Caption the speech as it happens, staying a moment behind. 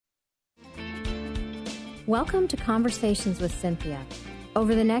Welcome to Conversations with Cynthia.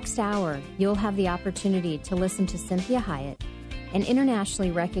 Over the next hour, you'll have the opportunity to listen to Cynthia Hiett, an internationally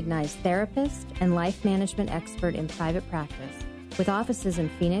recognized therapist and life management expert in private practice, with offices in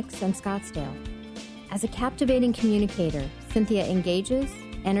Phoenix and Scottsdale. As a captivating communicator, Cynthia engages,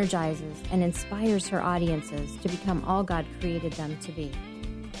 energizes, and inspires her audiences to become all God created them to be.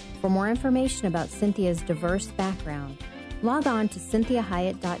 For more information about Cynthia's diverse background, log on to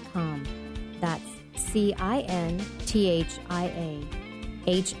cynthiahiett.com. That's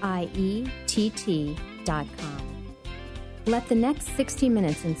CINTHIAHIETT.com. Let the next 60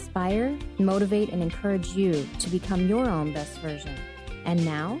 minutes inspire, motivate, and encourage you to become your own best version. And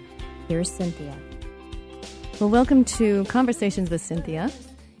now, here's Cynthia. Well, welcome to Conversations with Cynthia.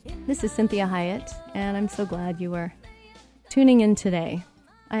 This is Cynthia Hiett, and I'm so glad you are tuning in today.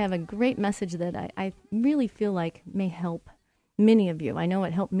 I have a great message that I really feel like may help many of you. I know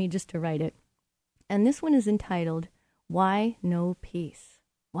it helped me just to write it. And this one is entitled, Why No Peace?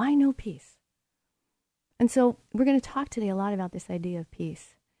 Why no peace? And so we're going to talk today a lot about this idea of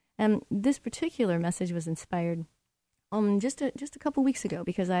peace. And this particular message was inspired just a couple weeks ago,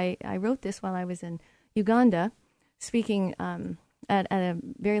 because I wrote this while I was in Uganda speaking at a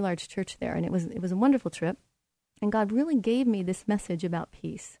very large church there. And it was a wonderful trip. And God really gave me this message about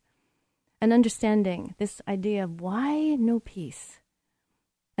peace and understanding this idea of why no peace.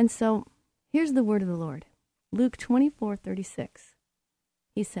 And so here's the word of the Lord. Luke 24:36.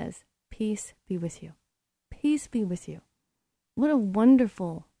 He says, peace be with you. Peace be with you. What a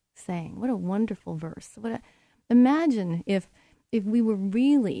wonderful saying. What a wonderful verse. Imagine if we were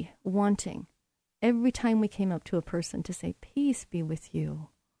really wanting every time we came up to a person to say, peace be with you,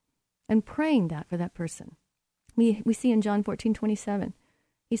 and praying that for that person. We see in John 14:27,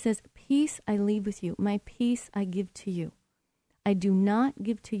 he says, peace I leave with you. My peace I give to you. I do not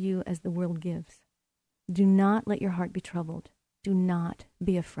give to you as the world gives. Do not let your heart be troubled. Do not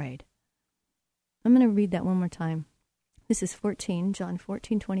be afraid. I'm going to read that one more time. This is John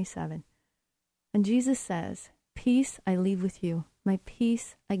 14:27. And Jesus says, peace I leave with you. My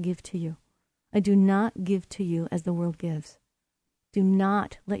peace I give to you. I do not give to you as the world gives. Do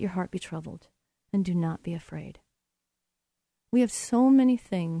not let your heart be troubled, and do not be afraid. We have so many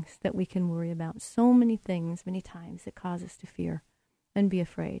things that we can worry about, so many things, many times, that cause us to fear and be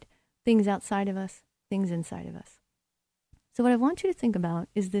afraid. Things outside of us, things inside of us. So what I want you to think about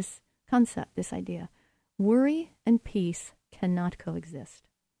is this concept, this idea. Worry and peace cannot coexist.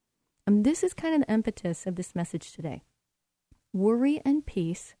 And this is kind of the impetus of this message today. Worry and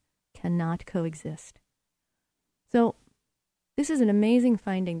peace cannot coexist. So this is an amazing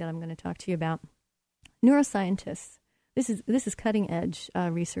finding that I'm going to talk to you about. Neuroscientists, this is cutting edge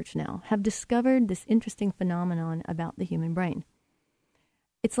research now, have discovered this interesting phenomenon about the human brain.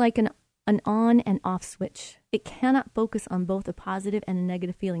 It's like an on and off switch. It cannot focus on both a positive and a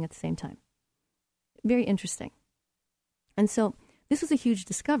negative feeling at the same time. Very interesting. And so this was a huge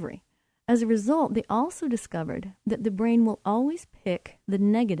discovery. As a result, they also discovered that the brain will always pick the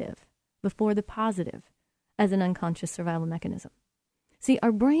negative before the positive as an unconscious survival mechanism. See,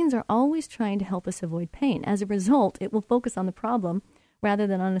 our brains are always trying to help us avoid pain. As a result, it will focus on the problem rather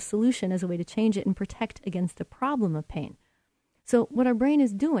than on a solution as a way to change it and protect against the problem of pain. So what our brain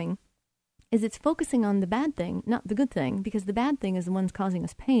is doing is it's focusing on the bad thing, not the good thing, because the bad thing is the one causing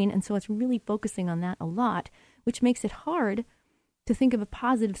us pain, and so it's really focusing on that a lot, which makes it hard to think of a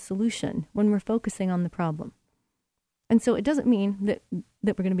positive solution when we're focusing on the problem. And so it doesn't mean that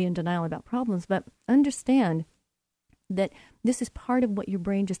we're going to be in denial about problems, but understand that this is part of what your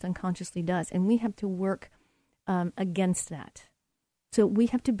brain just unconsciously does, and we have to work against that. So we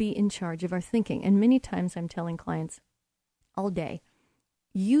have to be in charge of our thinking. And many times I'm telling clients all day,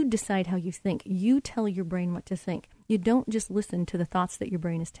 you decide how you think. You tell your brain what to think. You don't just listen to the thoughts that your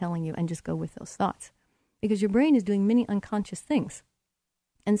brain is telling you and just go with those thoughts, because your brain is doing many unconscious things.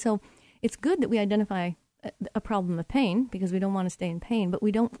 And so it's good that we identify a problem of pain, because we don't want to stay in pain, but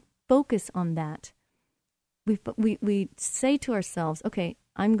we don't focus on that. We say to ourselves, okay,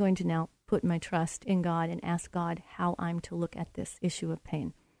 I'm going to now put my trust in God and ask God how I'm to look at this issue of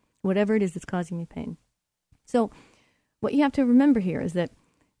pain, whatever it is that's causing me pain. So what you have to remember here is that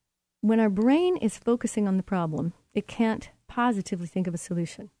when our brain is focusing on the problem, it can't positively think of a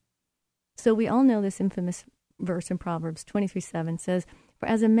solution. So we all know this infamous verse in Proverbs 23:7 says, "For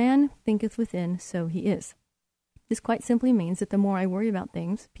as a man thinketh within, so he is." This quite simply means that the more I worry about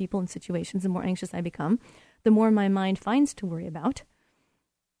things, people, and situations, the more anxious I become, the more my mind finds to worry about,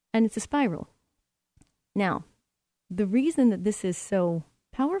 and it's a spiral. Now, the reason that this is so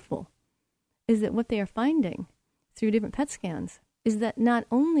powerful is that what they are finding through different PET scans is that not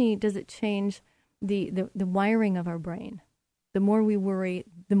only does it change the wiring of our brain. The more we worry,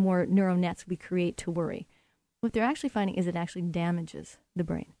 the more neural nets we create to worry. What they're actually finding is it actually damages the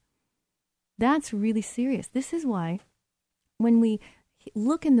brain. That's really serious. This is why when we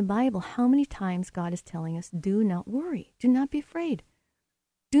look in the Bible, how many times God is telling us, do not worry, do not be afraid,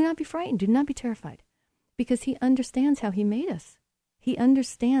 do not be frightened, do not be terrified, because he understands how he made us. He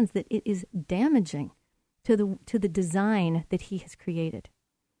understands that it is damaging to the design that he has created.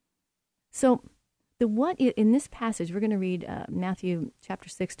 So in this passage, we're going to read Matthew chapter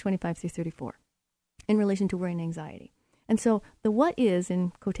 6, 25 through 34 in relation to worry and anxiety. And so the what is,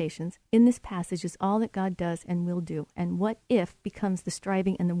 in quotations, in this passage is all that God does and will do. And what if becomes the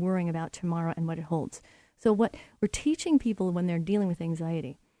striving and the worrying about tomorrow and what it holds. So what we're teaching people when they're dealing with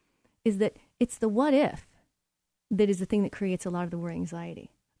anxiety is that it's the what if that is the thing that creates a lot of the worry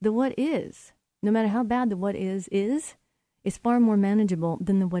anxiety. The what is, no matter how bad the what is far more manageable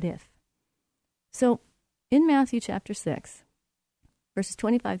than the what if. So in Matthew chapter 6, verses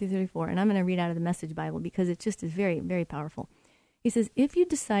 25 through 34, and I'm going to read out of the Message Bible because it just is very, very powerful. He says, if you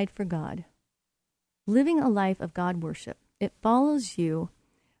decide for God, living a life of God worship,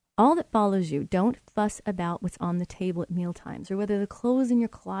 all that follows you, don't fuss about what's on the table at mealtimes or whether the clothes in your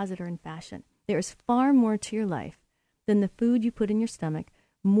closet are in fashion. There is far more to your life than the food you put in your stomach,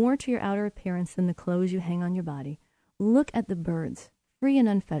 more to your outer appearance than the clothes you hang on your body. Look at the birds, free and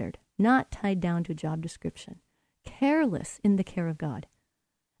unfettered, not tied down to a job description, careless in the care of God.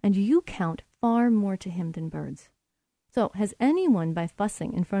 And you count far more to him than birds. So has anyone, by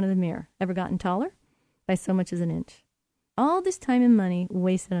fussing in front of the mirror, ever gotten taller? By so much as an inch. All this time and money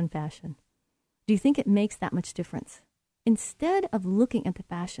wasted on fashion. Do you think it makes that much difference? Instead of looking at the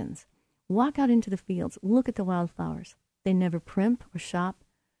fashions, walk out into the fields, look at the wildflowers. They never primp or shop,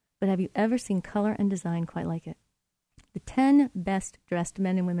 but have you ever seen color and design quite like it? The 10 best dressed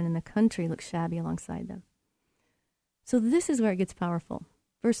men and women in the country look shabby alongside them. So this is where it gets powerful.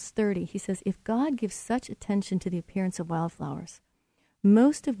 Verse 30, he says, if God gives such attention to the appearance of wildflowers,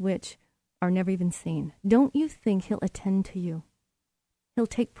 most of which are never even seen, don't you think he'll attend to you? He'll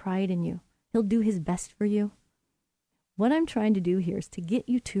take pride in you. He'll do his best for you. What I'm trying to do here is to get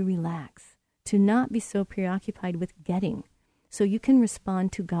you to relax, to not be so preoccupied with getting, so you can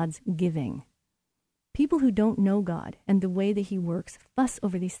respond to God's giving. People who don't know God and the way that he works fuss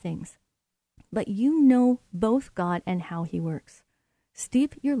over these things. But you know both God and how he works.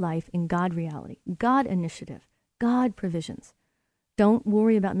 Steep your life in God reality, God initiative, God provisions. Don't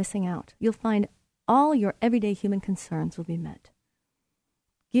worry about missing out. You'll find all your everyday human concerns will be met.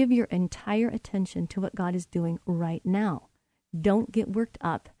 Give your entire attention to what God is doing right now. Don't get worked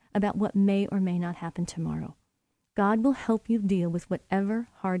up about what may or may not happen tomorrow. God will help you deal with whatever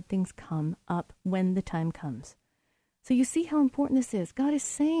hard things come up when the time comes. So you see how important this is. God is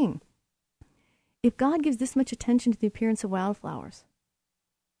saying, if God gives this much attention to the appearance of wildflowers,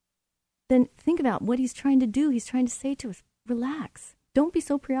 then think about what he's trying to do. He's trying to say to us, relax. Don't be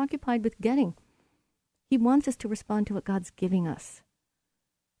so preoccupied with getting. He wants us to respond to what God's giving us.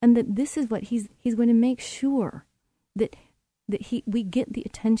 And that this is what he's going to make sure that we get the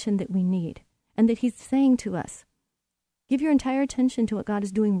attention that we need. And that he's saying to us, give your entire attention to what God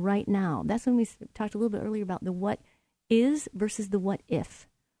is doing right now. That's when we talked a little bit earlier about the what is versus the what if.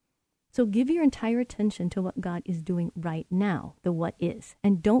 So give your entire attention to what God is doing right now, the what is.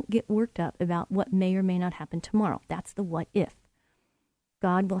 And don't get worked up about what may or may not happen tomorrow. That's the what if.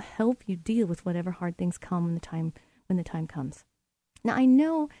 God will help you deal with whatever hard things come when the time comes. Now, I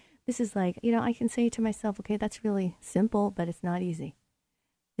know this is like, I can say to myself, okay, that's really simple, but it's not easy.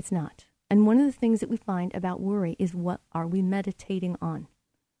 It's not. And one of the things that we find about worry is what are we meditating on?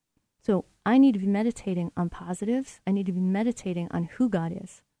 So I need to be meditating on positives. I need to be meditating on who God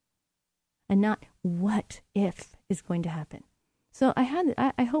is. And not what if is going to happen. So I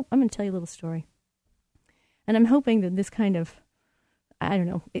hope, I'm going to tell you a little story. And I'm hoping that this kind of,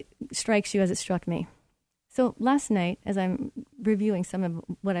 it strikes you as it struck me. So last night, as I'm reviewing some of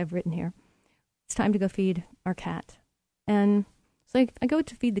what I've written here, it's time to go feed our cat. And so I go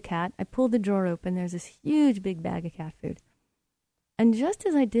to feed the cat. I pull the drawer open. There's this huge big bag of cat food. And just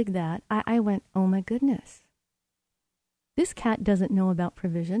as I dig that, I went, oh my goodness. This cat doesn't know about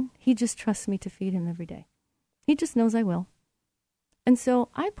provision. He just trusts me to feed him every day. He just knows I will. And so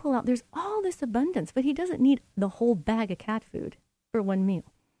I pull out, there's all this abundance, but he doesn't need the whole bag of cat food for one meal.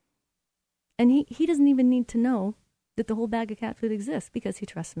 And he doesn't even need to know that the whole bag of cat food exists because he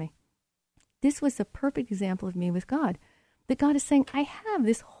trusts me. This was a perfect example of me with God. That God is saying, I have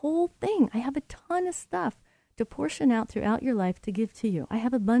this whole thing. I have a ton of stuff to portion out throughout your life to give to you. I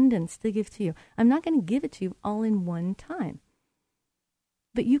have abundance to give to you. I'm not going to give it to you all in one time.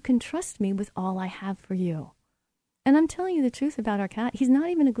 but you can trust me with all I have for you. And I'm telling you the truth about our cat. He's not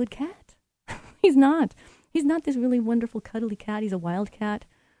even a good cat. He's not. He's not this really wonderful, cuddly cat. He's a wild cat.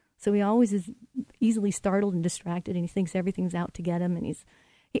 So he always is easily startled and distracted, and he thinks everything's out to get him. And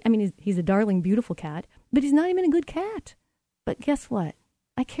he's a darling, beautiful cat, but he's not even a good cat. But guess what?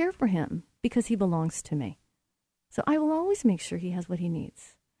 I care for him because he belongs to me. So I will always make sure he has what he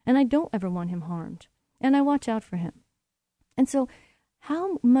needs. And I don't ever want him harmed. And I watch out for him. And so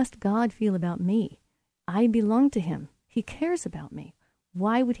how must God feel about me? I belong to him. He cares about me.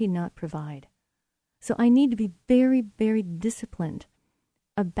 Why would he not provide? So I need to be very, very disciplined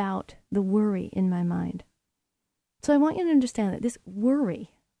about the worry in my mind. So I want you to understand that this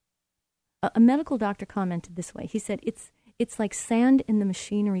worry, a medical doctor commented this way. He said, it's like sand in the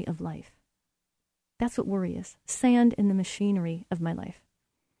machinery of life. That's what worry is, sand in the machinery of my life.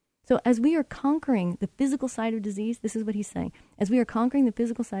 So as we are conquering the physical side of disease, this is what he's saying. As we are conquering the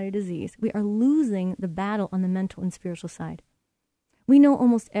physical side of disease, we are losing the battle on the mental and spiritual side. We know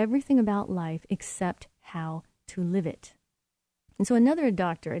almost everything about life except how to live it. And so another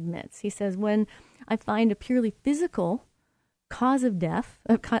doctor admits, he says, when I find a purely physical cause of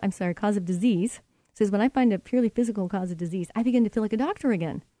cause of disease, says when I find a purely physical cause of disease, I begin to feel like a doctor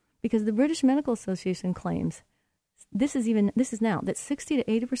again, because the British Medical Association claims this is now that 60 to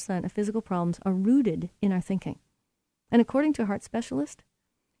 80% of physical problems are rooted in our thinking. And according to a heart specialist,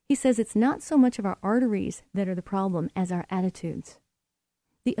 he says it's not so much of our arteries that are the problem as our attitudes.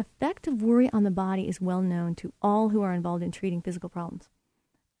 The effect of worry on the body is well known to all who are involved in treating physical problems.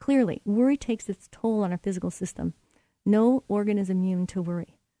 Clearly, worry takes its toll on our physical system. No organ is immune to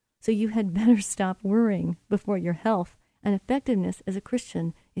worry. So you had better stop worrying before your health and effectiveness as a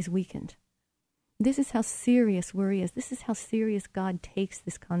Christian is weakened. This is how serious worry is. This is how serious God takes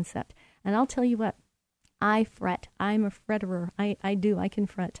this concept. And I'll tell you what, I fret. I'm a fretterer. I can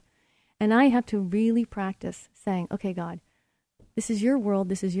fret. And I have to really practice saying, okay, God, this is your world.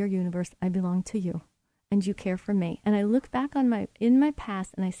 This is your universe. I belong to you. And you care for me. And I look back in my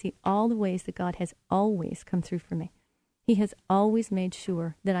past and I see all the ways that God has always come through for me. He has always made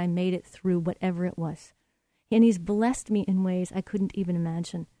sure that I made it through whatever it was. And he's blessed me in ways I couldn't even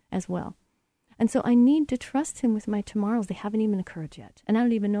imagine as well. And so I need to trust him with my tomorrows. They haven't even occurred yet. And I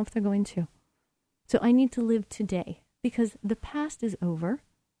don't even know if they're going to. So I need to live today because the past is over.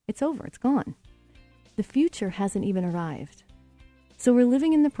 It's over. It's gone. The future hasn't even arrived. So we're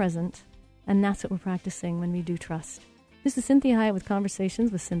living in the present, and that's what we're practicing when we do trust. This is Cinthia Hiett with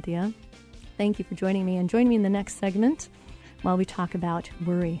Conversations with Cinthia. Thank you for joining me, and join me in the next segment while we talk about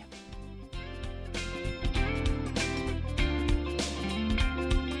worry.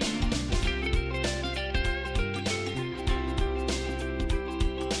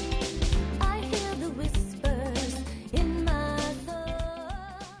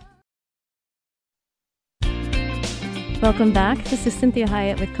 Welcome back. This is Cinthia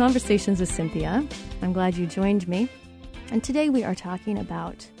Hiett with Conversations with Cinthia. I'm glad you joined me. And today we are talking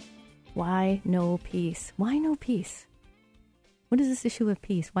about why no peace. Why no peace? What is this issue of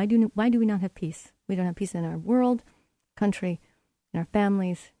peace? Why do we not have peace? We don't have peace in our world, country, in our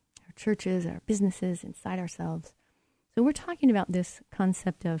families, our churches, our businesses, inside ourselves. So we're talking about this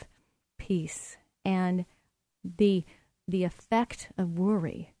concept of peace and the effect of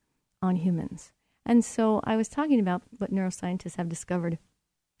worry on humans. And so I was talking about what neuroscientists have discovered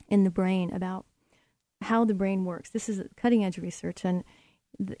in the brain about how the brain works. This is cutting edge research, and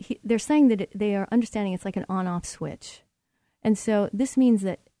they're saying that they are understanding it's like an on-off switch. And so this means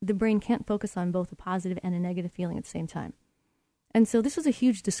that the brain can't focus on both a positive and a negative feeling at the same time. And so this was a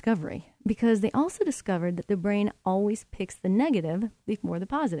huge discovery because they also discovered that the brain always picks the negative before the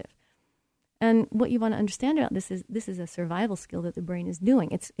positive. And what you want to understand about this is a survival skill that the brain is doing.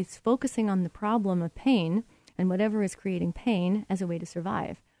 It's focusing on the problem of pain and whatever is creating pain as a way to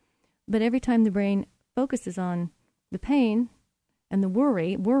survive. But every time the brain focuses on the pain and the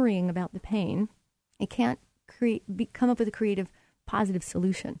worrying about the pain, it can't come up with a creative, positive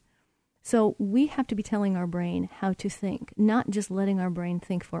solution. So we have to be telling our brain how to think, not just letting our brain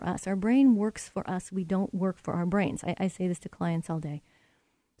think for us. Our brain works for us. We don't work for our brains. I say this to clients all day.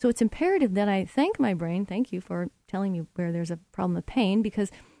 So it's imperative that I thank my brain. Thank you for telling me where there's a problem of pain,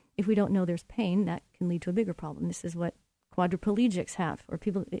 because if we don't know there's pain, that can lead to a bigger problem. This is what quadriplegics have, or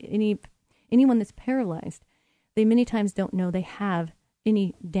people, anyone that's paralyzed. They many times don't know they have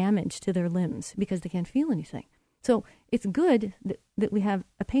any damage to their limbs because they can't feel anything. So it's good that we have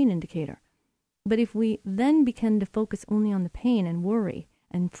a pain indicator. But if we then begin to focus only on the pain and worry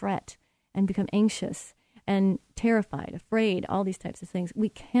and fret and become anxious and terrified, afraid, all these types of things, we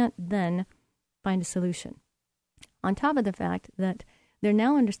can't then find a solution. On top of the fact that they're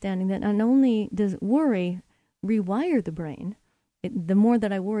now understanding that not only does worry rewire the brain, the more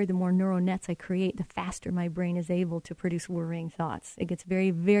that I worry, the more neural nets I create, the faster my brain is able to produce worrying thoughts. It gets very,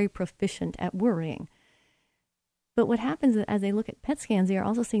 very proficient at worrying. But what happens is, as they look at PET scans, they are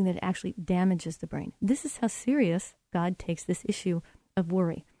also seeing that it actually damages the brain. This is how serious God takes this issue of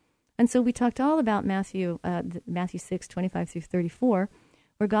worry. And so we talked all about Matthew 6, 25 through 34,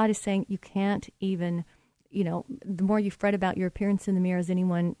 where God is saying you can't even, the more you fret about your appearance in the mirror, does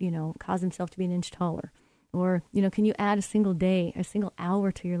anyone, cause himself to be an inch taller? Or, can you add a single day, a single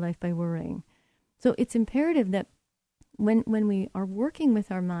hour to your life by worrying? So it's imperative that when we are working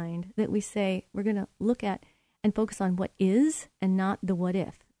with our mind, that we say we're going to look at and focus on what is and not the what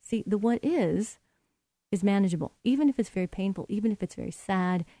if. See, the what is manageable, even if it's very painful, even if it's very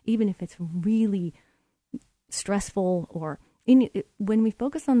sad, even if it's really stressful. When we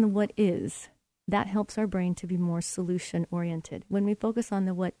focus on the what is, that helps our brain to be more solution-oriented. When we focus on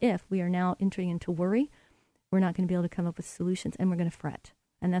the what if, we are now entering into worry. We're not going to be able to come up with solutions, and we're going to fret.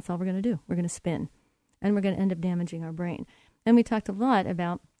 And that's all we're going to do. We're going to spin, and we're going to end up damaging our brain. And we talked a lot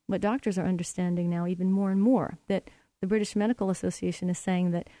about what doctors are understanding now even more and more, that the British Medical Association is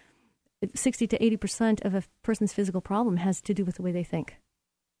saying that 60 to 80% of a person's physical problem has to do with the way they think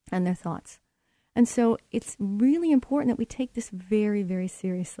and their thoughts. And so it's really important that we take this very, very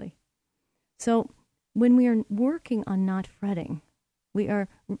seriously. So when we are working on not fretting, we are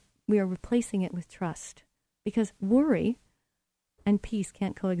replacing it with trust. Because worry and peace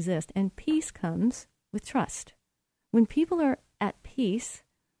can't coexist. And peace comes with trust. When people are at peace,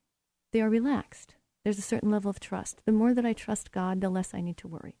 they are relaxed. There's a certain level of trust. The more that I trust God, the less I need to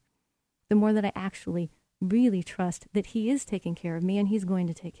worry. The more that I actually really trust that He is taking care of me and He's going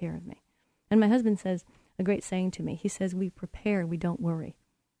to take care of me. And my husband says a great saying to me. He says, we prepare, we don't worry.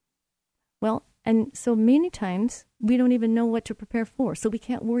 Well, and so many times we don't even know what to prepare for. So we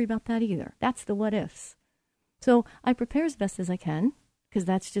can't worry about that either. That's the what ifs. So I prepare as best as I can, because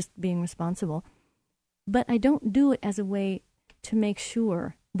that's just being responsible. But I don't do it as a way to make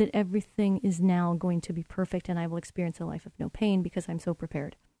sure that everything is now going to be perfect and I will experience a life of no pain because I'm so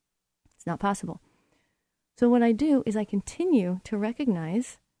prepared. It's not possible. So what I do is I continue to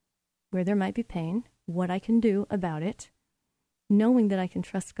recognize where there might be pain, what I can do about it, knowing that I can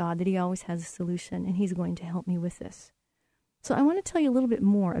trust God, that He always has a solution and He's going to help me with this. So I want to tell you a little bit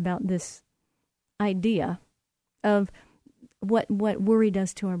more about this idea of what worry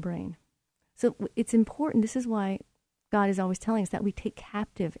does to our brain. So it's important. This is why God is always telling us that we take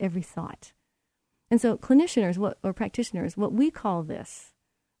captive every thought. And so clinicians or practitioners, what we call this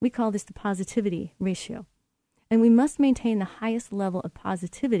the positivity ratio. And we must maintain the highest level of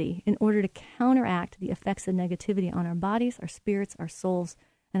positivity in order to counteract the effects of negativity on our bodies, our spirits, our souls,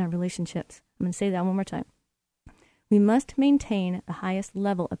 and our relationships. I'm going to say that one more time. We must maintain the highest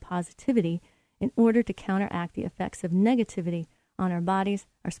level of positivity in order to counteract the effects of negativity on our bodies,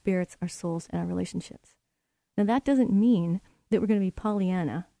 our spirits, our souls, and our relationships. Now, that doesn't mean that we're going to be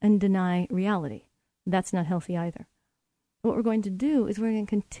Pollyanna and deny reality. That's not healthy either. What we're going to do is we're going to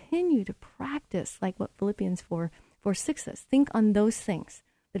continue to practice, like what Philippians 4:6 says. Think on those things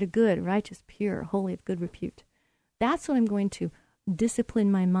that are good, righteous, pure, holy, of good repute. That's what I'm going to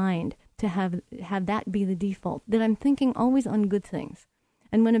discipline my mind to have that be the default, that I'm thinking always on good things.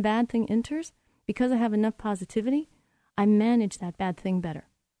 And when a bad thing enters, because I have enough positivity, I manage that bad thing better.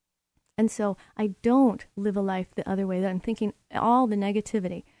 And so I don't live a life the other way, that I'm thinking all the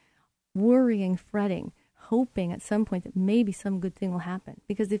negativity, worrying, fretting, hoping at some point that maybe some good thing will happen.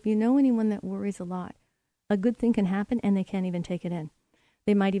 Because if you know anyone that worries a lot, a good thing can happen and they can't even take it in.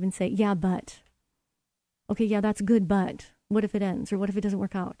 They might even say, yeah, but. Okay, yeah, that's good, but what if it ends? Or what if it doesn't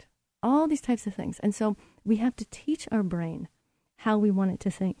work out? All these types of things. And so we have to teach our brain how we want it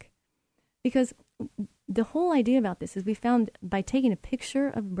to think. Because the whole idea about this is we found by taking a picture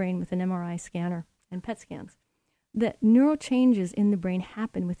of the brain with an MRI scanner and PET scans, that neural changes in the brain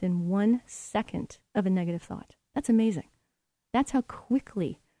happen within 1 second of a negative thought. That's amazing. That's how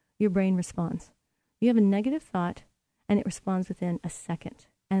quickly your brain responds. You have a negative thought, and it responds within a second.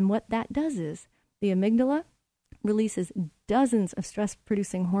 And what that does is the amygdala releases dozens of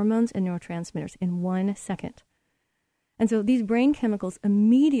stress-producing hormones and neurotransmitters in 1 second. And so these brain chemicals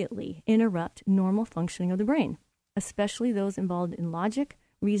immediately interrupt normal functioning of the brain, especially those involved in logic,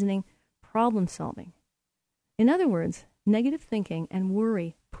 reasoning, problem solving. In other words, negative thinking and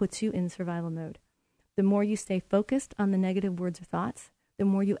worry puts you in survival mode. The more you stay focused on the negative words or thoughts, the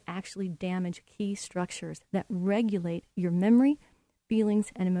more you actually damage key structures that regulate your memory,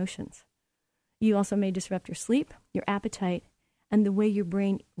 feelings, and emotions. You also may disrupt your sleep, your appetite, and the way your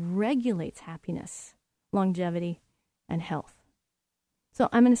brain regulates happiness, longevity, and health. So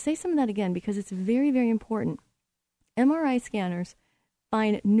I'm going to say some of that again because it's very, very important. MRI scanners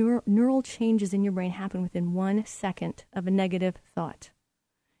find neural changes in your brain happen within 1 second of a negative thought.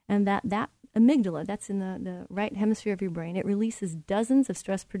 And that amygdala, that's in the right hemisphere of your brain, it releases dozens of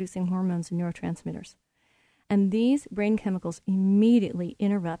stress-producing hormones and neurotransmitters. And these brain chemicals immediately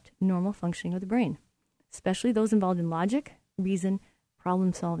interrupt normal functioning of the brain, especially those involved in logic, reason,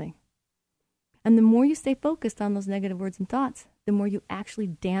 problem solving. And the more you stay focused on those negative words and thoughts, the more you actually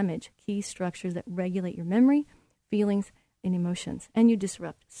damage key structures that regulate your memory, feelings, and emotions. And you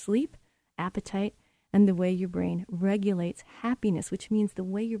disrupt sleep, appetite, and the way your brain regulates happiness, which means the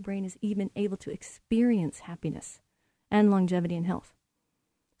way your brain is even able to experience happiness and longevity and health.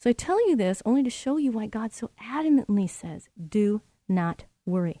 So I tell you this only to show you why God so adamantly says, do not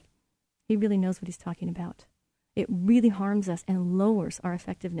worry. He really knows what he's talking about. It really harms us and lowers our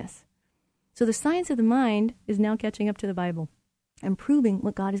effectiveness. So the science of the mind is now catching up to the Bible and proving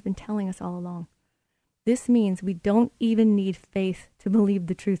what God has been telling us all along. This means we don't even need faith to believe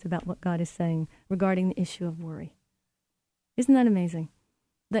the truth about what God is saying regarding the issue of worry. Isn't that amazing?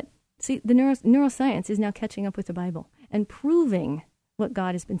 See, the neuroscience is now catching up with the Bible and proving what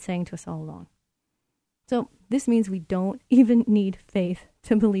God has been saying to us all along. So this means we don't even need faith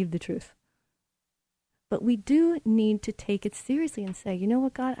to believe the truth. But we do need to take it seriously and say, you know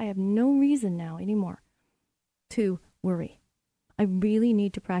what, God, I have no reason now anymore to worry. I really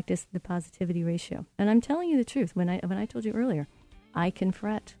need to practice the positivity ratio. And I'm telling you the truth. When I told you earlier, I can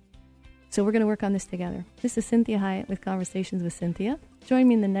fret. So we're going to work on this together. This is Cinthia Hiett with Conversations with Cinthia. Join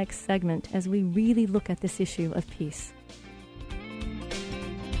me in the next segment as we really look at this issue of peace.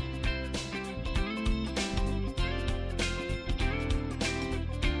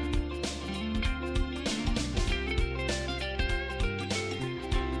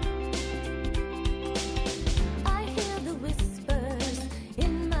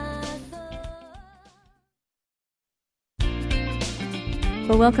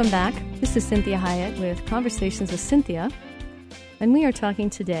 Well, welcome back. This is Cinthia Hiett with Conversations with Cinthia, and we are talking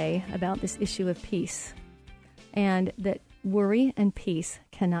today about this issue of peace, and that worry and peace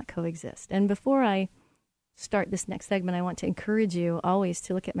cannot coexist. And before I start this next segment, I want to encourage you always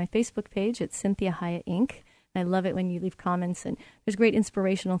to look at my Facebook page. It's Cinthia Hiett Inc. I love it when you leave comments, and there's great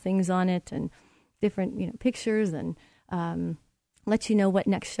inspirational things on it, and different pictures, and let you know what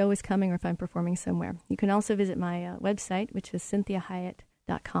next show is coming or if I'm performing somewhere. You can also visit my website, which is CinthiaHiett.com,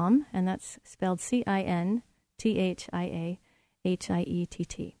 and that's spelled CinthiaHiett.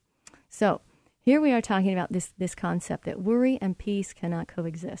 So here we are talking about this concept that worry and peace cannot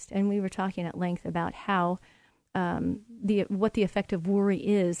coexist. And we were talking at length about how what the effect of worry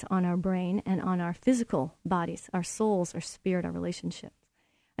is on our brain and on our physical bodies, our souls, our spirit, our relationships.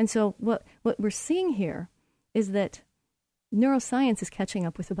 And so what we're seeing here is that neuroscience is catching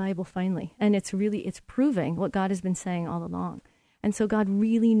up with the Bible finally, and it's proving what God has been saying all along. And so God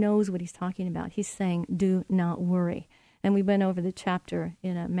really knows what he's talking about. He's saying, do not worry. And we went over the chapter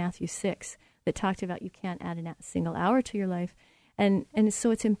in Matthew 6 that talked about you can't add a single hour to your life. And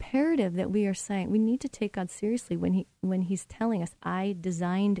so it's imperative that we are saying we need to take God seriously when he's telling us, I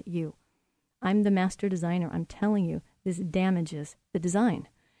designed you. I'm the master designer. I'm telling you this damages the design.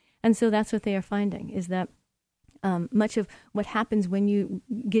 And so that's what they are finding, is that much of what happens when you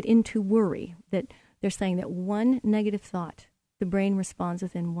get into worry, that they're saying that one negative thought, the brain responds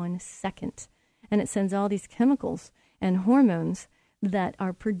within 1 second. And it sends all these chemicals and hormones that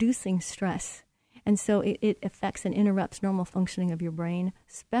are producing stress. And so it affects and interrupts normal functioning of your brain,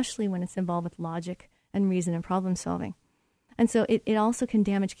 especially when it's involved with logic and reason and problem solving. And so it also can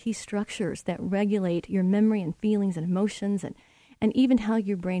damage key structures that regulate your memory and feelings and emotions, and even how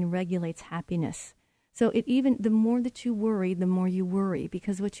your brain regulates happiness. So the more that you worry, the more you worry,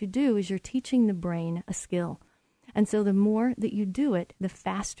 because what you do is you're teaching the brain a skill. And so the more that you do it, the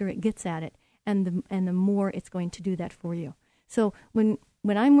faster it gets at it, and the more it's going to do that for you. So when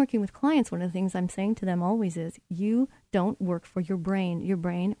I'm working with clients, one of the things I'm saying to them always is, you don't work for your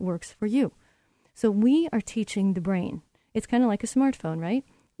brain works for you. So we are teaching the brain. It's kind of like a smartphone, right?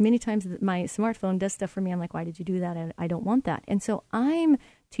 Many times my smartphone does stuff for me. I'm like, why did you do that? I don't want that. And so I'm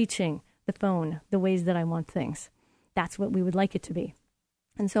teaching the phone the ways that I want things. That's what we would like it to be.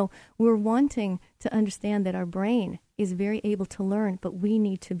 And so we're wanting to understand that our brain is very able to learn, but we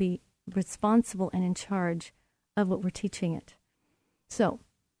need to be responsible and in charge of what we're teaching it. So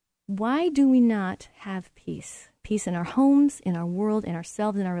why do we not have peace? Peace in our homes, in our world, in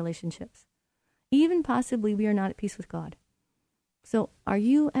ourselves, in our relationships. Even possibly we are not at peace with God. So are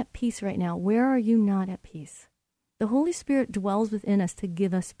you at peace right now? Where are you not at peace? The Holy Spirit dwells within us to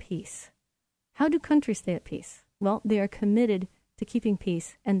give us peace. How do countries stay at peace? Well, they are committed to keeping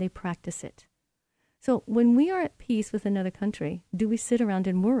peace, and they practice it. So when we are at peace with another country, do we sit around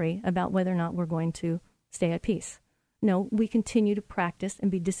and worry about whether or not we're going to stay at peace? No, we continue to practice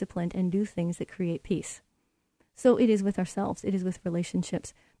and be disciplined and do things that create peace. So it is with ourselves. It is with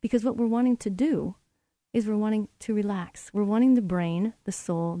relationships. Because what we're wanting to do is we're wanting to relax. We're wanting the brain, the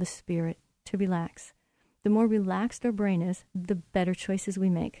soul, the spirit to relax. The more relaxed our brain is, the better choices we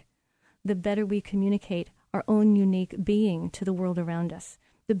make. The better we communicate our own unique being to the world around us.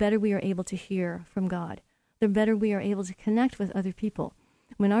 The better we are able to hear from God. The better we are able to connect with other people.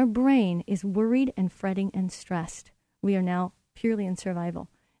 When our brain is worried and fretting and stressed, we are now purely in survival.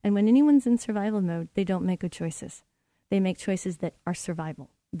 And when anyone's in survival mode, they don't make good choices. They make choices that are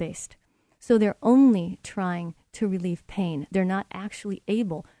survival-based. So they're only trying to relieve pain. They're not actually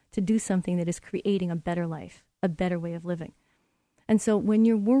able to do something that is creating a better life, a better way of living. And so when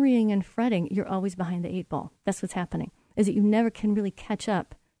you're worrying and fretting, you're always behind the 8 ball. That's what's happening, is that you never can really catch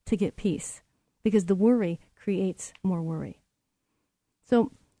up to get peace, because the worry creates more worry.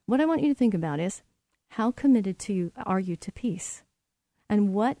 So what I want you to think about is, how committed are you to peace?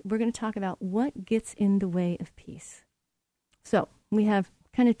 And we're going to talk about what gets in the way of peace. So we have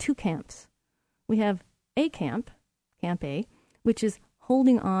kind of 2 camps. We have a camp, Camp A, which is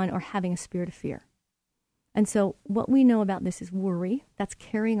holding on or having a spirit of fear. And so what we know about this is worry. That's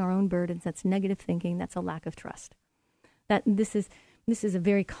carrying our own burdens. That's negative thinking. That's a lack of trust. That this is a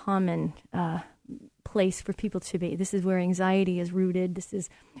very common place for people to be. This is where anxiety is rooted. This is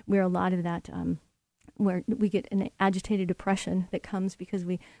where a lot of that, where we get an agitated depression that comes because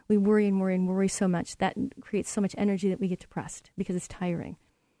we worry and worry and worry so much. That creates so much energy that we get depressed because it's tiring.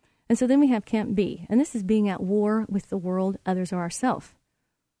 And so then we have Camp B, and this is being at war with the world, others, or ourselves.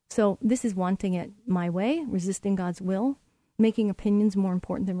 So this is wanting it my way, resisting God's will, making opinions more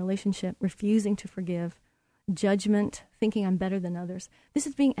important than relationship, refusing to forgive, judgment, thinking I'm better than others. This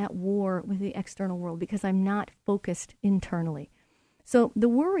is being at war with the external world because I'm not focused internally. So the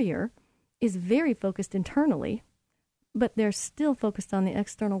worrier is very focused internally, but they're still focused on the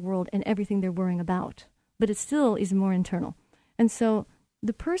external world and everything they're worrying about. But it still is more internal. And so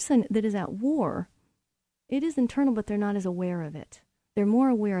the person that is at war, it is internal, but they're not as aware of it. They're more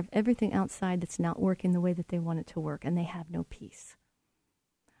aware of everything outside that's not working the way that they want it to work, and they have no peace.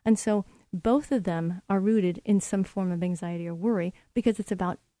 And so both of them are rooted in some form of anxiety or worry because it's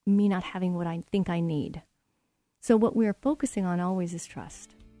about me not having what I think I need. So what we are focusing on always is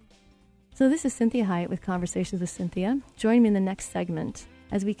trust. So this is Cinthia Hiett with Conversations with Cinthia. Join me in the next segment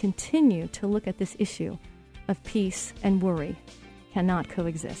as we continue to look at this issue of peace and worry cannot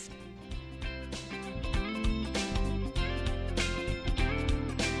coexist.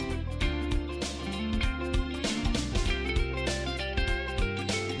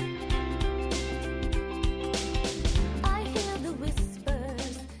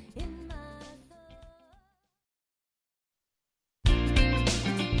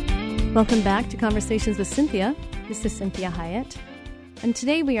 Welcome back to Conversations with Cinthia. This is Cinthia Hiett. And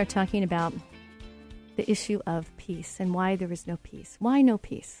today we are talking about the issue of peace and why there is no peace. Why no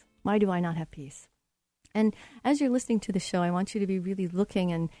peace? Why do I not have peace? And as you're listening to the show, I want you to be really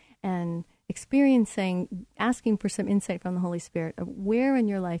looking and experiencing, asking for some insight from the Holy Spirit of where in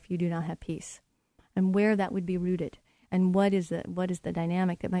your life you do not have peace and where that would be rooted. And what is the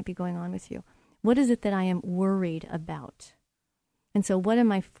dynamic that might be going on with you? What is it that I am worried about? And so what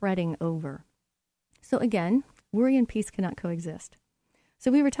am I fretting over? So again, worry and peace cannot coexist.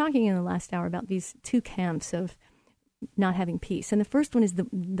 So we were talking in the last hour about these 2 camps of not having peace. And the first one is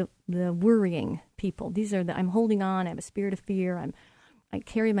the worrying people. These are I'm holding on, I have a spirit of fear, I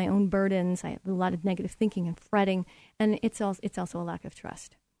carry my own burdens, I have a lot of negative thinking and fretting, and it's also a lack of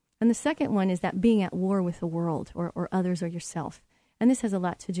trust. And the second one is that being at war with the world or others or yourself. And this has a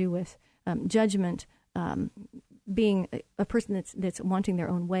lot to do with judgment, being a person that's wanting their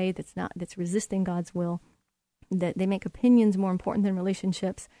own way, that's resisting God's will, that they make opinions more important than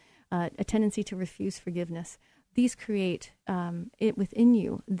relationships, a tendency to refuse forgiveness. These create it within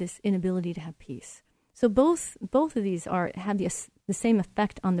you, this inability to have peace. So both of these have the same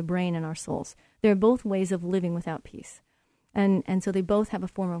effect on the brain and our souls. They're both ways of living without peace, and so they both have a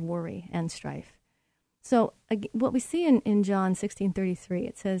form of worry and strife. So what we see in John 16:33,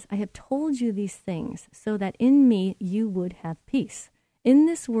 it says, I have told you these things so that in me you would have peace. In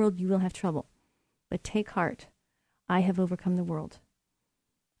this world you will have trouble, but take heart. I have overcome the world.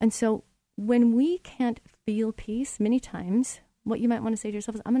 And so when we can't feel peace, many times, what you might want to say to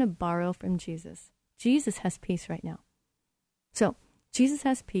yourself is, I'm going to borrow from Jesus. Jesus has peace right now. So Jesus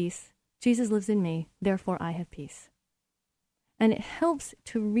has peace. Jesus lives in me. Therefore, I have peace. And it helps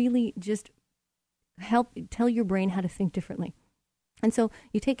to really just help tell your brain how to think differently. And so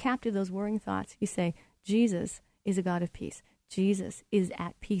you take captive those worrying thoughts. You say, Jesus is a God of peace. Jesus is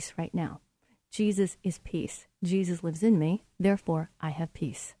at peace right now. Jesus is peace. Jesus lives in me. Therefore, I have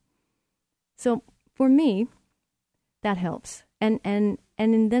peace. So for me, that helps. And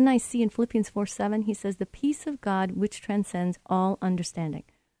then I see in Philippians 4:7, he says, the peace of God, which transcends all understanding,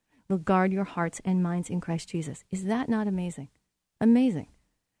 will guard your hearts and minds in Christ Jesus. Is that not amazing? Amazing.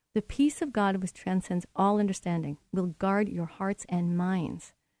 The peace of God, which transcends all understanding, will guard your hearts and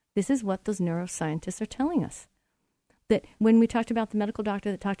minds. This is what those neuroscientists are telling us. That when we talked about the medical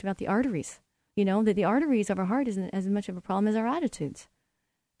doctor that talked about the arteries, that the arteries of our heart isn't as much of a problem as our attitudes.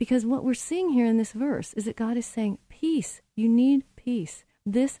 Because what we're seeing here in this verse is that God is saying, peace, you need peace.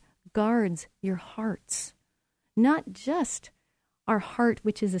 This guards your hearts. Not just our heart,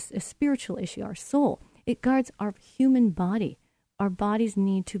 which is a spiritual issue, our soul. It guards our human body. Our bodies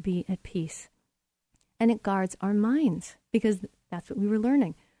need to be at peace. And it guards our minds, because that's what we were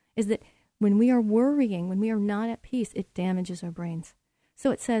learning, is that when we are worrying, when we are not at peace, it damages our brains.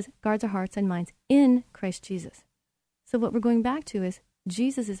 So it says, guards our hearts and minds in Christ Jesus. So what we're going back to is,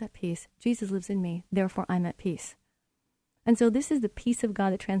 Jesus is at peace. Jesus lives in me. Therefore, I'm at peace. And so this is the peace of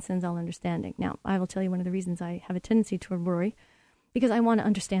God that transcends all understanding. Now, I will tell you one of the reasons I have a tendency toward worry, because I want to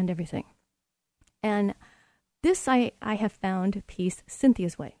understand everything. And this I have found peace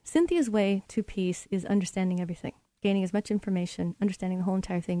Cynthia's way. Cynthia's way to peace is understanding everything, gaining as much information, understanding the whole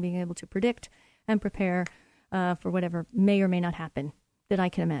entire thing, being able to predict and prepare for whatever may or may not happen that I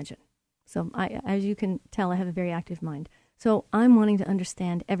can imagine. So as you can tell, I have a very active mind. So I'm wanting to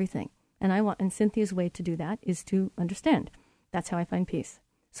understand everything. And Cynthia's way to do that is to understand. That's how I find peace.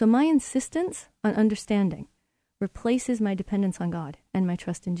 So my insistence on understanding replaces my dependence on God and my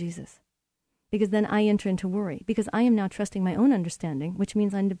trust in Jesus. Because then I enter into worry, because I am now trusting my own understanding, which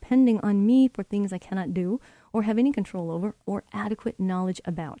means I'm depending on me for things I cannot do or have any control over or adequate knowledge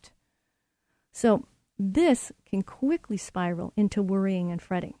about. So this can quickly spiral into worrying and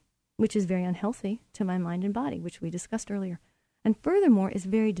fretting, which is very unhealthy to my mind and body, which we discussed earlier. And furthermore, is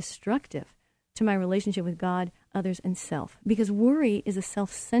very destructive to my relationship with God, others, and self, because worry is a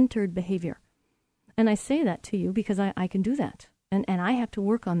self-centered behavior. And I say that to you because I can do that, and I have to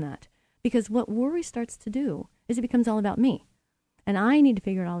work on that. Because what worry starts to do is it becomes all about me. And I need to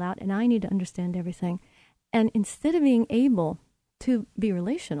figure it all out, and I need to understand everything. And instead of being able to be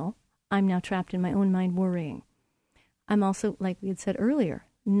relational, I'm now trapped in my own mind worrying. I'm also, like we had said earlier,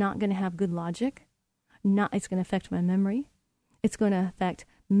 not going to have good logic. It's going to affect my memory. It's going to affect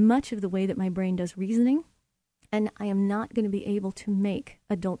much of the way that my brain does reasoning. And I am not going to be able to make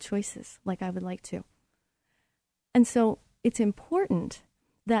adult choices like I would like to. And so it's important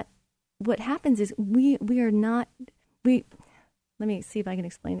that what happens is let me see if I can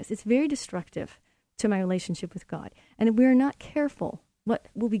explain this. It's very destructive to my relationship with God. And if we're not careful,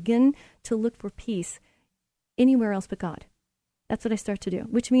 we'll begin to look for peace anywhere else but God. That's what I start to do,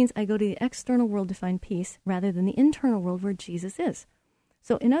 which means I go to the external world to find peace rather than the internal world where Jesus is.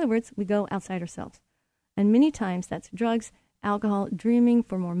 So in other words, we go outside ourselves. And many times that's drugs, alcohol, dreaming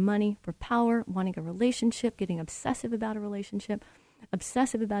for more money, for power, wanting a relationship, getting obsessive about a relationship,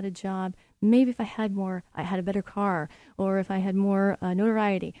 obsessive about a job. Maybe if I had a better car, or if I had more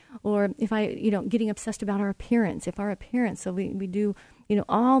notoriety, or if getting obsessed about our appearance, so we do,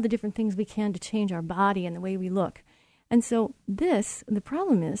 all the different things we can to change our body and the way we look. And so the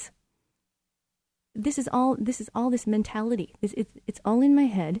problem is, this is all this mentality. It's all in my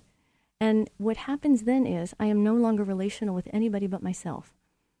head. And what happens then is I am no longer relational with anybody but myself.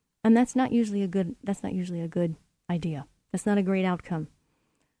 And that's not usually a good idea. That's not a great outcome.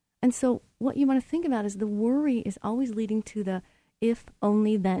 And so what you want to think about is the worry is always leading to the if,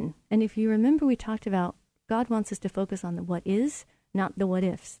 only, then. And if you remember, we talked about God wants us to focus on the what is, not the what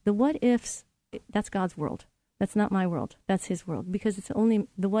ifs. The what ifs, that's God's world. That's not my world. That's his world, because it's only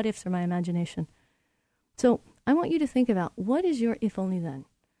the what ifs are my imagination. So I want you to think about, what is your if, only, then?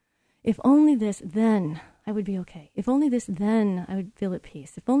 If only this, then I would be okay. If only this, then I would feel at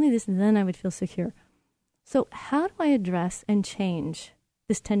peace. If only this, then I would feel secure. So how do I address and change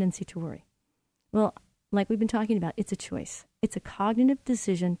this tendency to worry? Well, like we've been talking about, it's a choice. It's a cognitive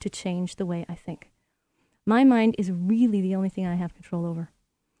decision to change the way I think. My mind is really the only thing I have control over.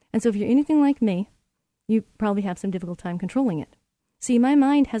 And so if you're anything like me, you probably have some difficult time controlling it. See, my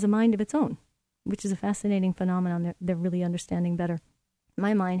mind has a mind of its own, which is a fascinating phenomenon they're really understanding better.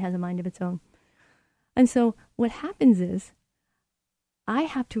 My mind has a mind of its own. And so what happens is I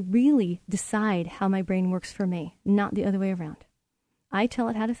have to really decide how my brain works for me, not the other way around. I tell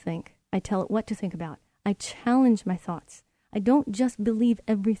it how to think. I tell it what to think about. I challenge my thoughts. I don't just believe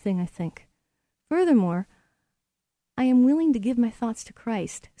everything I think. Furthermore, I am willing to give my thoughts to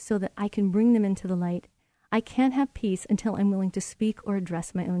Christ so that I can bring them into the light, I can't have peace until I'm willing to speak or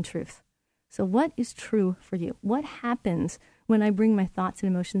address my own truth. So what is true for you? What happens when I bring my thoughts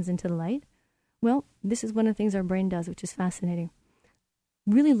and emotions into the light? Well, this is one of the things our brain does, which is fascinating.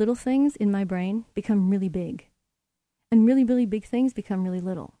 Really little things in my brain become really big. And really, really big things become really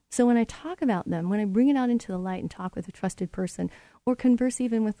little. So when I talk about them, when I bring it out into the light and talk with a trusted person or converse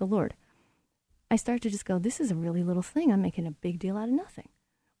even with the Lord, I start to just go, this is a really little thing. I'm making a big deal out of nothing.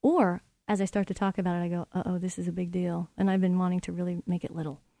 Or as I start to talk about it, I go, uh-oh, this is a big deal. And I've been wanting to really make it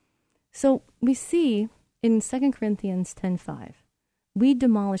little. So we see in 2 Corinthians 10:5, we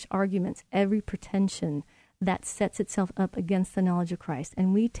demolish arguments, every pretension that sets itself up against the knowledge of Christ,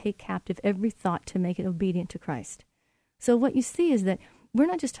 and we take captive every thought to make it obedient to Christ. So what you see is that we're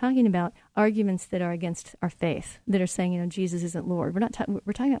not just talking about arguments that are against our faith, that are saying, Jesus isn't Lord. We're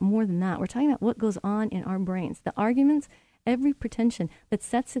talking about more than that. We're talking about what goes on in our brains. The arguments, every pretension that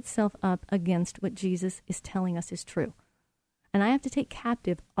sets itself up against what Jesus is telling us is true. And I have to take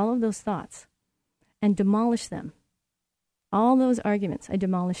captive all of those thoughts and demolish them. All those arguments, I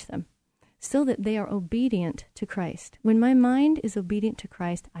demolish them so that they are obedient to Christ. When my mind is obedient to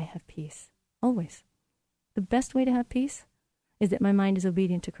Christ, I have peace, always. The best way to have peace is that my mind is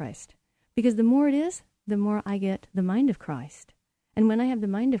obedient to Christ. Because the more it is, the more I get the mind of Christ. And when I have the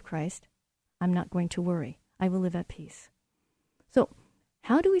mind of Christ, I'm not going to worry. I will live at peace. So,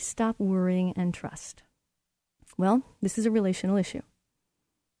 how do we stop worrying and trust? Well, this is a relational issue,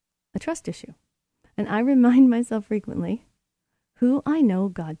 a trust issue. And I remind myself frequently who I know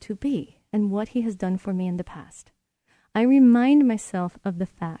God to be and what he has done for me in the past. I remind myself of the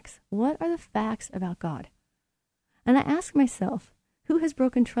facts. What are the facts about God? And I ask myself, who has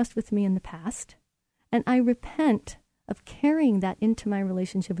broken trust with me in the past? And I repent of carrying that into my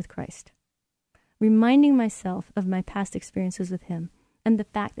relationship with Christ, reminding myself of my past experiences with him and the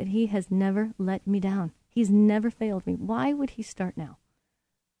fact that he has never let me down. He's never failed me. Why would he start now?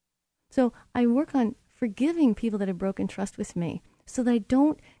 So I work on forgiving people that have broken trust with me so that I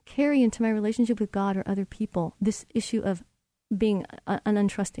don't carry into my relationship with God or other people this issue of being an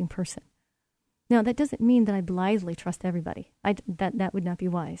untrusting person. Now, that doesn't mean that I blithely trust everybody. That would not be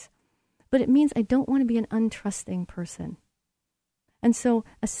wise. But it means I don't want to be an untrusting person. And so,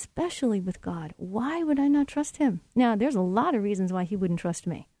 especially with God, why would I not trust him? Now, there's a lot of reasons why he wouldn't trust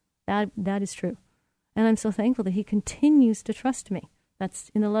me. That is true. And I'm so thankful that he continues to trust me.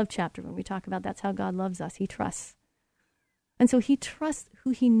 That's in the love chapter when we talk about that's how God loves us. He trusts. And so he trusts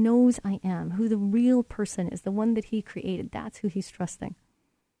who he knows I am, who the real person is, the one that he created. That's who he's trusting.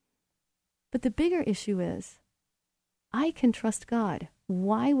 But the bigger issue is, I can trust God.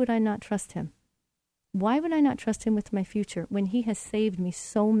 Why would I not trust him? Why would I not trust him with my future when he has saved me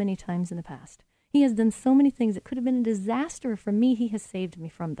so many times in the past? He has done so many things that could have been a disaster for me. He has saved me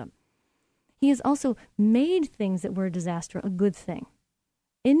from them. He has also made things that were a disaster a good thing.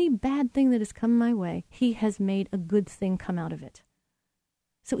 Any bad thing that has come my way, he has made a good thing come out of it.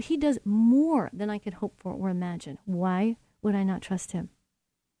 So he does more than I could hope for or imagine. Why would I not trust him?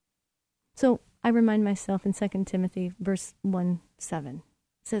 So I remind myself in 2 Timothy verse 1:7.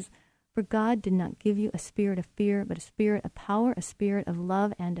 It says, "For God did not give you a spirit of fear, but a spirit of power, a spirit of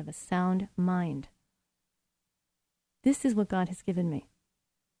love, and of a sound mind." This is what God has given me.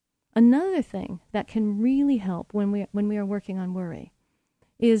 Another thing that can really help when we are working on worry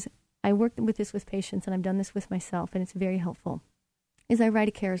is, I work with this with patients, and I've done this with myself, and it's very helpful, is I write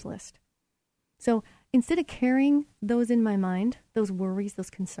a cares list. So instead of carrying those in my mind, those worries,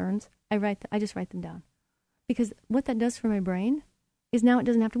 those concerns, I just write them down. Because what that does for my brain is now it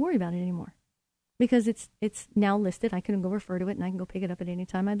doesn't have to worry about it anymore. Because it's now listed, I can go refer to it, and I can go pick it up at any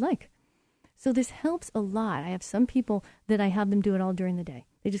time I'd like. So this helps a lot. I have some people that I have them do it all during the day.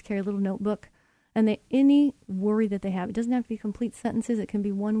 They just carry a little notebook, and any worry that they have, it doesn't have to be complete sentences. It can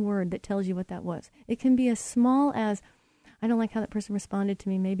be one word that tells you what that was. It can be as small as, I don't like how that person responded to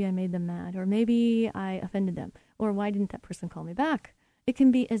me. Maybe I made them mad, or maybe I offended them, or why didn't that person call me back? It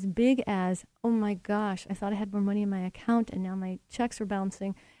can be as big as, oh my gosh, I thought I had more money in my account, and now my checks are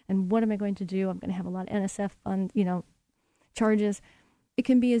bouncing, and what am I going to do? I'm going to have a lot of NSF fund, charges. It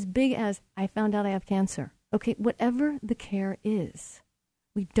can be as big as, I found out I have cancer. Okay, whatever the care is,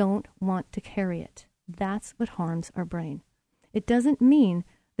 we don't want to carry it. That's what harms our brain. It doesn't mean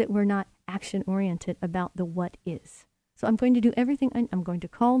that we're not action-oriented about the what is. So I'm going to do everything. I'm going to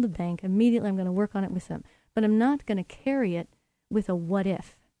call the bank immediately. I'm going to work on it with them. But I'm not going to carry it with a what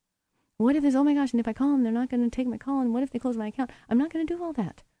if. What if there's, oh my gosh, and if I call them, they're not going to take my call, and what if they close my account? I'm not going to do all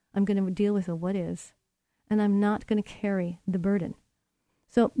that. I'm going to deal with a what is, and I'm not going to carry the burden.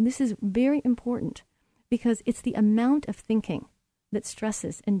 So this is very important. because it's the amount of thinking that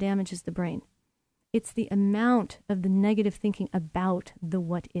stresses and damages the brain. It's the amount of the negative thinking about the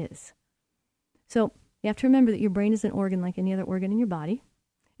what is. So you have to remember that your brain is an organ like any other organ in your body.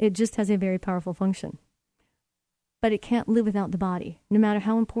 It just has a very powerful function. But it can't live without the body. No matter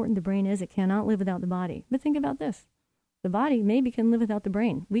how important the brain is, it cannot live without the body. But think about this. The body maybe can live without the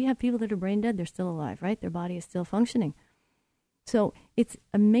brain. We have people that are brain dead, they're still alive, right? Their body is still functioning. So it's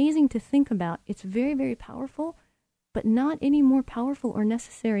amazing to think about. It's very, very powerful, but not any more powerful or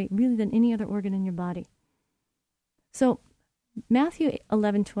necessary really than any other organ in your body. So Matthew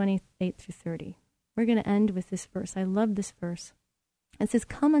 11:28 through 30. We're going to end with this verse. I love this verse. It says,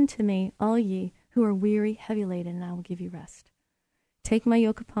 "Come unto me, all ye who are weary, heavy laden, and I will give you rest. Take my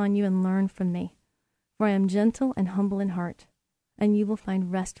yoke upon you and learn from me, for I am gentle and humble in heart, and you will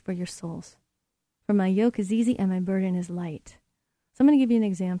find rest for your souls. For my yoke is easy and my burden is light." So I'm going to give you an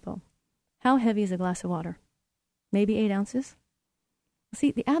example. How heavy is a glass of water? Maybe 8 ounces?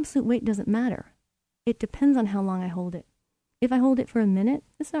 See, the absolute weight doesn't matter. It depends on how long I hold it. If I hold it for a minute,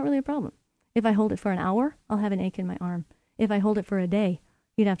 it's not really a problem. If I hold it for an hour, I'll have an ache in my arm. If I hold it for a day,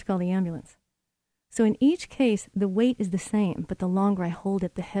 you'd have to call the ambulance. So in each case, the weight is the same, but the longer I hold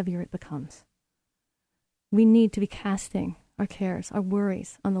it, the heavier it becomes. We need to be casting our cares, our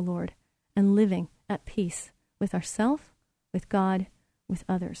worries on the Lord, and living at peace with ourselves, with God, with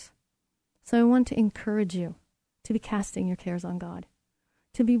others. So I want to encourage you to be casting your cares on God,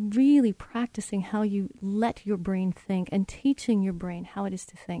 to be really practicing how you let your brain think and teaching your brain how it is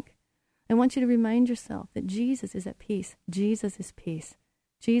to think. I want you to remind yourself that Jesus is at peace. Jesus is peace.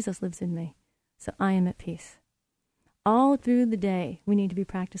 Jesus lives in me, so I am at peace. All through the day, we need to be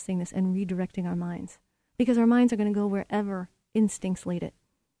practicing this and redirecting our minds, because our minds are going to go wherever instincts lead it.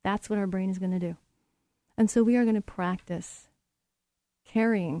 That's what our brain is going to do. And so we are going to practice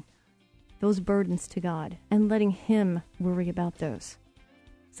carrying those burdens to God and letting Him worry about those.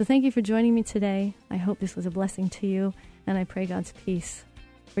 So thank you for joining me today. I hope this was a blessing to you, and I pray God's peace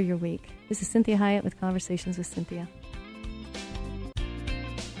for your week. This is Cynthia Hiett with Conversations with Cynthia.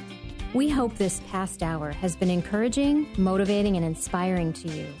 We hope this past hour has been encouraging, motivating, and inspiring to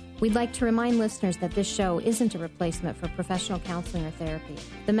you. We'd like to remind listeners that this show isn't a replacement for professional counseling or therapy.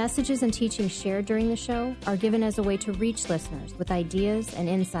 The messages and teachings shared during the show are given as a way to reach listeners with ideas and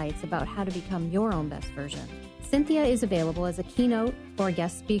insights about how to become your own best version. Cynthia is available as a keynote or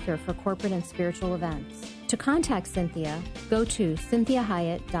guest speaker for corporate and spiritual events. To contact Cynthia, go to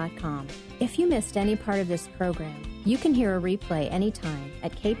cynthiahiett.com. If you missed any part of this program, you can hear a replay anytime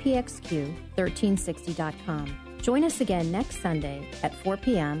at kpxq1360.com. Join us again next Sunday at 4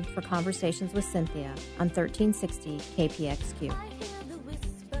 p.m. for Conversations with Cynthia on 1360 KPXQ.